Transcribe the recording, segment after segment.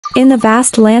In the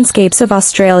vast landscapes of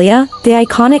Australia, the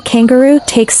iconic kangaroo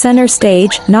takes center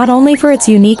stage not only for its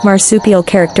unique marsupial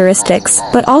characteristics,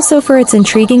 but also for its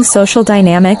intriguing social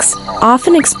dynamics,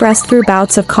 often expressed through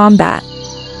bouts of combat.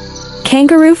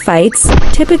 Kangaroo fights,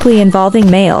 typically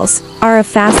involving males, are a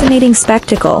fascinating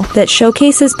spectacle that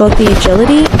showcases both the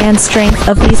agility and strength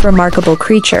of these remarkable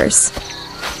creatures.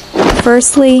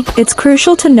 Firstly, it's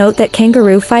crucial to note that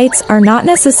kangaroo fights are not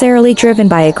necessarily driven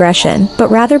by aggression, but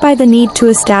rather by the need to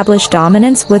establish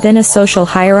dominance within a social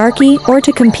hierarchy or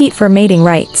to compete for mating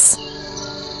rights.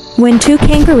 When two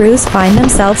kangaroos find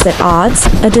themselves at odds,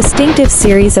 a distinctive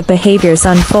series of behaviors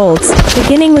unfolds,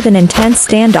 beginning with an intense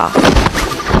standoff.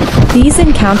 These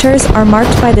encounters are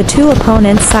marked by the two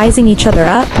opponents sizing each other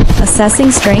up,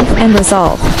 assessing strength and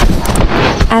resolve.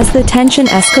 As the tension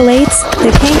escalates,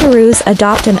 the kangaroos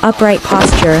adopt an upright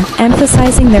posture,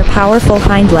 emphasizing their powerful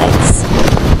hind legs.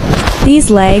 These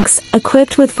legs,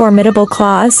 equipped with formidable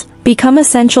claws, become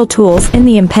essential tools in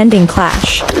the impending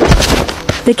clash.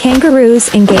 The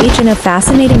kangaroos engage in a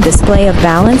fascinating display of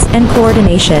balance and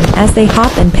coordination as they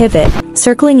hop and pivot,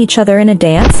 circling each other in a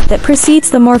dance that precedes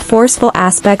the more forceful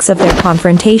aspects of their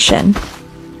confrontation.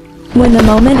 When the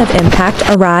moment of impact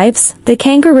arrives, the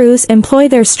kangaroos employ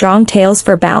their strong tails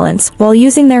for balance while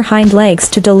using their hind legs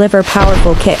to deliver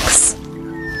powerful kicks.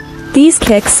 These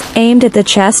kicks, aimed at the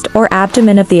chest or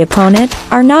abdomen of the opponent,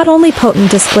 are not only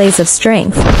potent displays of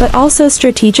strength, but also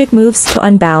strategic moves to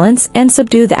unbalance and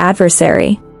subdue the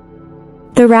adversary.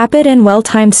 The rapid and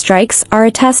well-timed strikes are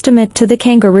a testament to the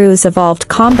kangaroo's evolved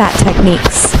combat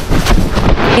techniques.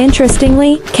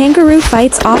 Interestingly, kangaroo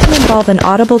fights often involve an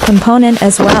audible component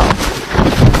as well.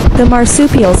 The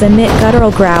marsupials emit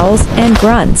guttural growls and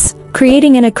grunts,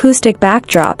 creating an acoustic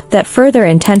backdrop that further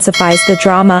intensifies the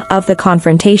drama of the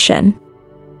confrontation.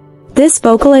 This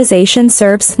vocalization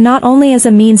serves not only as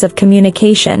a means of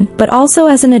communication, but also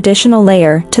as an additional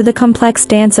layer to the complex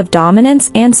dance of dominance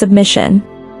and submission.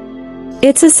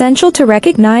 It's essential to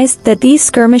recognize that these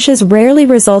skirmishes rarely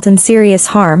result in serious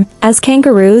harm, as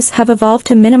kangaroos have evolved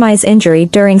to minimize injury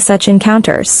during such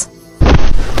encounters.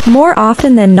 More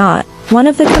often than not, one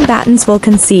of the combatants will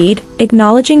concede,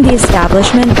 acknowledging the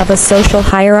establishment of a social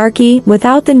hierarchy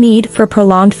without the need for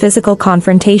prolonged physical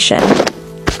confrontation.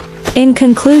 In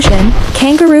conclusion,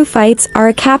 kangaroo fights are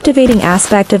a captivating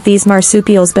aspect of these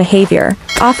marsupials' behavior,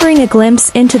 offering a glimpse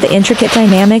into the intricate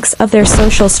dynamics of their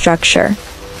social structure.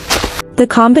 The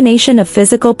combination of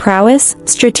physical prowess,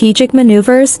 strategic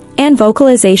maneuvers, and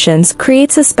vocalizations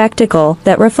creates a spectacle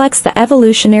that reflects the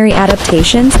evolutionary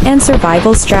adaptations and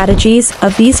survival strategies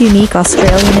of these unique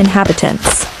Australian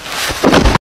inhabitants.